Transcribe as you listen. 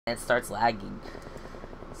and it starts lagging.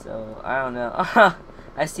 So I don't know.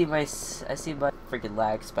 I see my freaking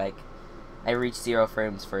lag spike. I reached 0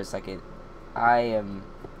 frames for a second. I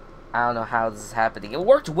don't know how this is happening. It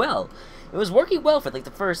worked well. It was working well for like the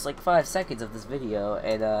first 5 seconds of this video,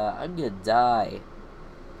 and I'm gonna die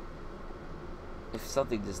if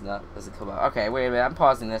something doesn't come out. Okay, wait a minute. I'm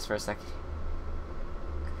pausing this for a second.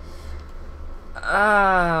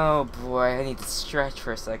 Oh boy, I need to stretch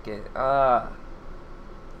for a second.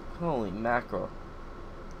 Holy mackerel.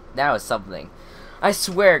 That was something. I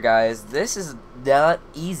swear, guys, this is not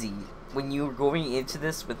easy. When you're going into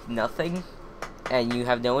this with nothing, and you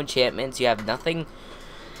have no enchantments, you have nothing,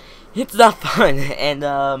 it's not fun. And,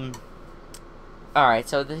 alright,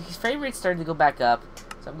 so the frame rate's starting to go back up,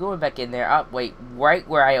 so I'm going back in there. Oh, wait, right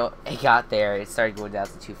where I got there, it started going down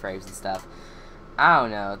to 2 frames and stuff. I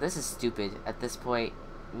don't know, this is stupid at this point.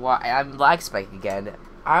 Why? I'm lag spiking again.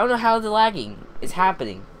 I don't know how the lagging is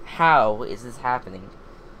happening. How is this happening?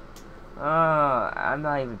 I'm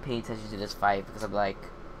not even paying attention to this fight because I'm like,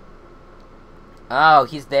 oh,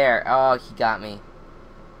 he's there. Oh, he got me.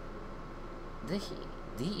 Did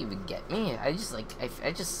he even get me? I just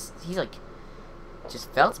he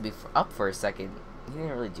just felt to be up for a second. He didn't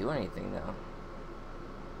really do anything though.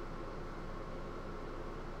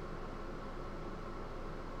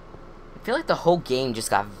 I feel like the whole game just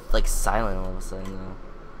got silent all of a sudden though.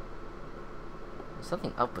 There's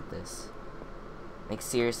something up with this. Like,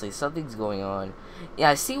 seriously, something's going on.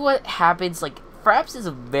 Yeah, see what happens? Fraps is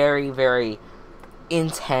a very, very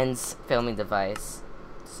intense filming device.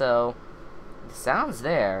 So, the sound's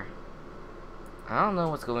there. I don't know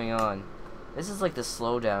what's going on. This is like the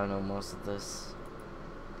slowdown almost of this.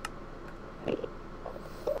 Boy.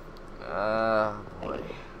 I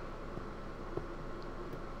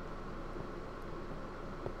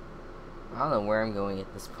don't know where I'm going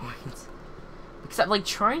at this point. Because I'm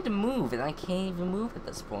trying to move and I can't even move at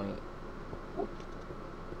this point.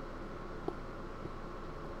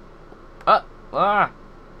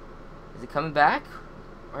 Is it coming back?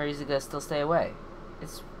 Or is it gonna still stay away?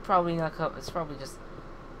 It's probably not it's probably just,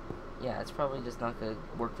 yeah, it's probably just not gonna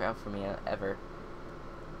work out for me ever.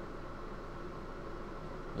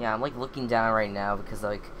 Yeah, I'm looking down right now because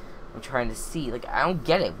I'm trying to see, I don't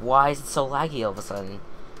get it. Why is it so laggy all of a sudden?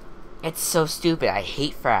 It's so stupid. I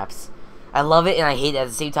hate fraps. I love it and I hate it at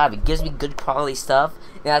the same time. It gives me good quality stuff,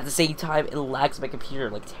 and at the same time, it lags my computer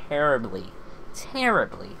terribly.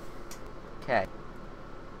 Terribly. Okay.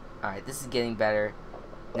 Alright, this is getting better.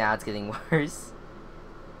 Now it's getting worse.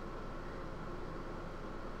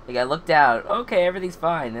 I look down. Okay, everything's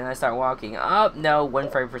fine. Then I start walking. Oh, no. 1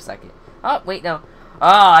 frame per second. Oh, wait, no.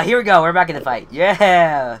 Ah, here we go. We're back in the fight.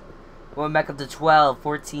 Yeah! Going back up to 12,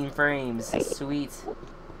 14 frames. Sweet.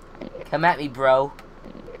 Come at me, bro.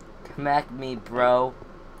 Come at me, bro.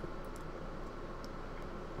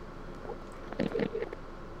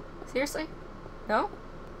 Seriously? No?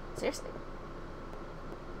 Seriously?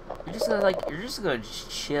 You're just gonna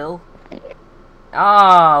chill?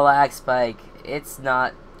 Oh, lag spike. It's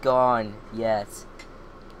not gone yet.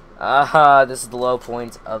 This is the low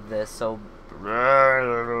point of this, so...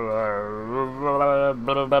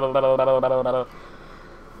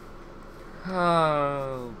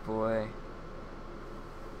 Oh, boy.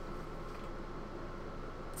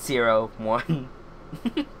 0, 1.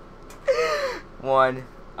 1.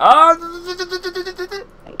 Oh!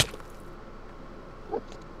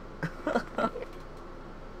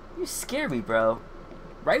 You scare me, bro.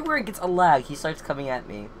 Right where it gets a lag, he starts coming at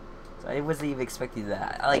me. So I wasn't even expecting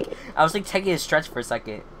that. I was taking a stretch for a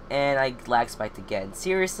second, and I lag spiked again.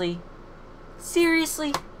 Seriously?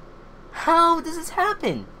 Seriously? How does this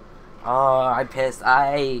happen? Oh, I'm pissed.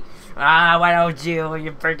 Why don't you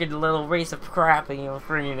freaking little race of crap and you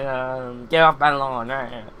freaking, get off my lawn.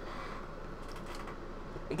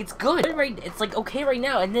 It's good. It's okay right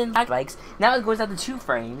now, and then spikes. Now it goes down to 2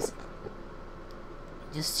 frames.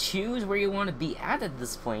 Just choose where you want to be at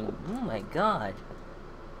this point. Oh my god.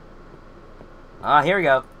 Ah, here we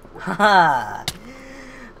go. Haha.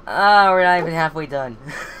 We're not even halfway done.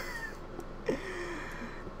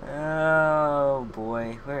 Oh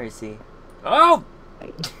boy, where is he? Oh!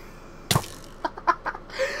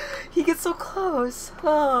 He gets so close.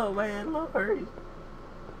 Oh my lord.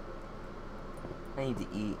 I need to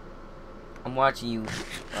eat. I'm watching you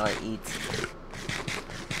while I eat.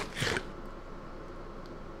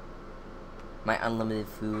 My unlimited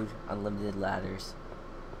food, unlimited ladders.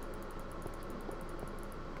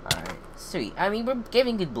 Alright, sweet. I mean, we're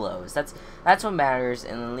giving good blows. That's what matters,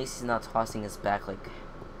 and at least he's not tossing us back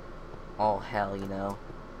all hell, you know.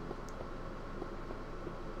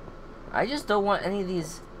 I just don't want any of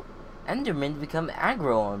these Enderman become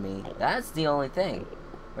aggro on me. That's the only thing.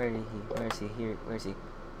 Where is he? Where is he? Here. Where is he?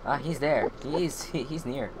 Ah, he's there. He's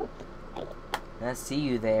near. I see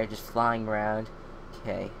you there, just flying around.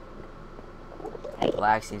 Okay. The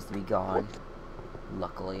lag seems to be gone.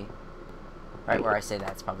 Luckily. Right where I say that,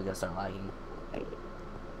 it's probably gonna start lagging.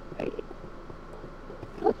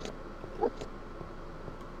 Oh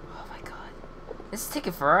my god. This is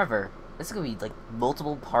taking forever. This is gonna be like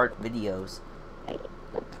multiple part videos.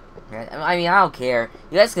 I mean, I don't care.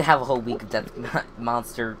 You guys can have a whole week of death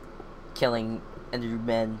monster killing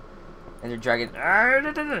Endermen, Enderdragon.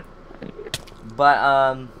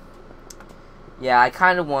 But yeah, I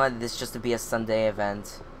kind of wanted this just to be a Sunday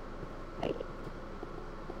event,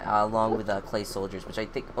 along with clay soldiers, which I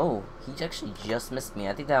think. Oh, he actually just missed me.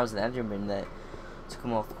 I think that was an Enderman that took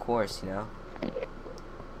him off the course. You know.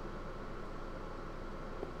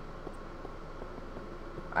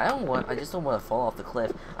 I just don't want to fall off the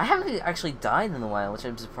cliff. I haven't actually died in a while, which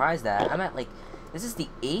I'm surprised at. I'm at like, this is the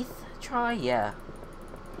 8th try, yeah.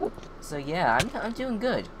 So yeah, I'm doing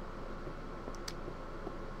good.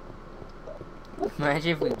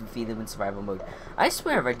 Imagine if we defeat him in survival mode. I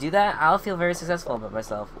swear, if I do that, I'll feel very successful about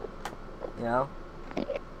myself. You know?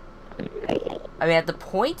 I mean, at the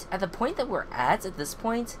point that we're at this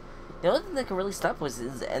point, the only thing that can really stop us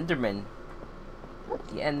is Enderman.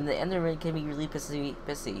 Yeah, and the Enderman can be really pissy,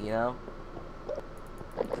 you know?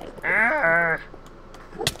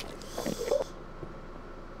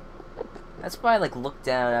 That's why I like look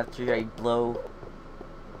down after I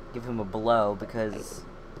give him a blow, because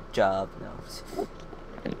job, no.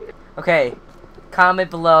 Okay, comment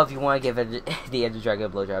below if you want to give it the Enderdragon a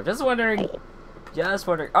blowjob. Just wondering.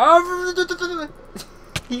 Oh,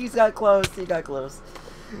 he got close.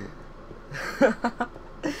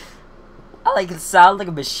 I like it sound like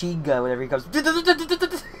a machine gun whenever he comes.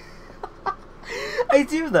 I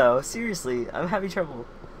do though, seriously. I'm having trouble.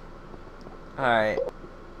 Alright,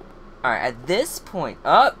 at this point,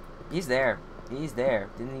 oh, he's there. Didn't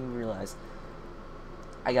even realize.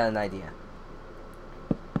 I got an idea.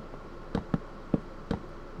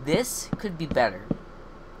 This could be better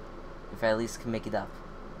if I at least can make it up.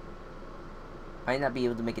 Might not be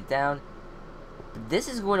able to make it down, but this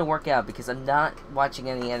is going to work out because I'm not watching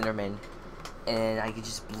any Enderman, and I could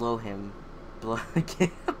just blow him,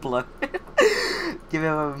 give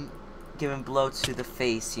him blow to the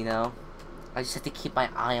face, you know. I just have to keep my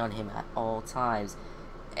eye on him at all times,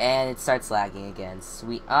 and it starts lagging again.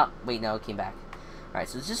 Sweet. Oh, wait, no, it came back. Alright,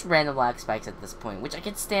 so it's just random lag spikes at this point, which I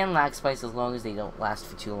can stand lag spikes as long as they don't last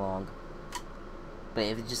for too long. But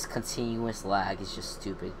if it's just continuous lag, it's just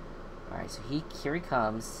stupid. Alright, so here he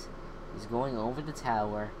comes. He's going over the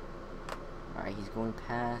tower. Alright, he's going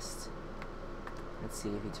past. Let's see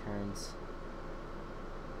if he turns.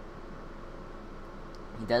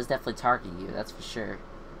 He does definitely target you, that's for sure.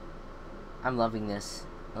 I'm loving this.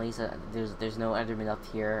 At least there's no Enderman up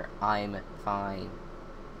here. I'm fine.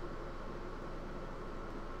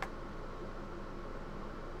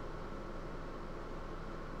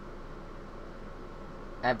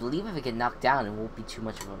 I believe if I get knocked down, it won't be too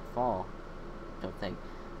much of a fall. Don't think.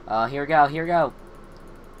 Here we go.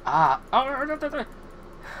 Ah! Oh, no.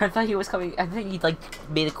 I thought he was coming. I think he like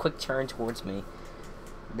made a quick turn towards me.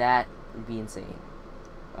 That would be insane.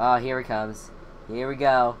 Oh, here he comes. Here we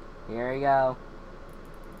go. Yay!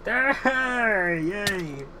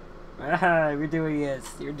 We're doing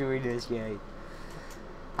this. You're doing this, yay!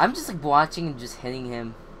 I'm just like watching and just hitting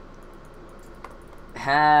him.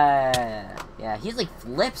 Yeah, he's like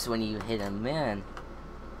flips when you hit him, man.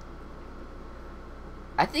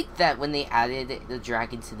 I think that when they added the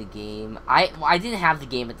dragon to the game, I didn't have the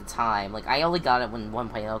game at the time. Like I only got it when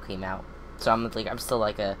 1.0 came out, so I'm still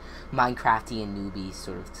like a Minecraftian newbie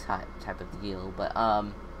sort of type of deal.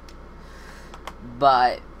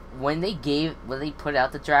 But when they put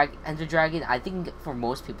out the Enderdragon, I think for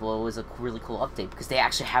most people it was a really cool update because they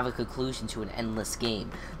actually have a conclusion to an endless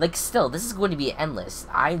game. Like still, this is going to be endless.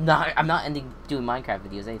 I'm not doing Minecraft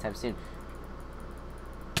videos anytime soon.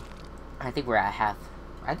 I think we're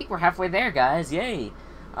halfway there, guys. Yay.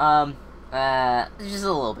 Just a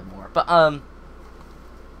little bit more.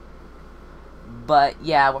 But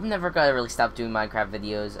yeah, I'm never gonna really stop doing Minecraft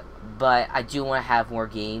videos, but I do want to have more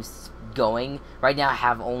games going. Right now I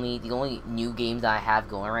have the only new game that I have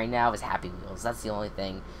going right now is Happy Wheels. That's the only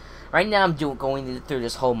thing. Right now I'm going through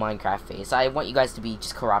this whole Minecraft phase. So I want you guys to be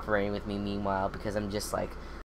just cooperating with me meanwhile, because I'm just like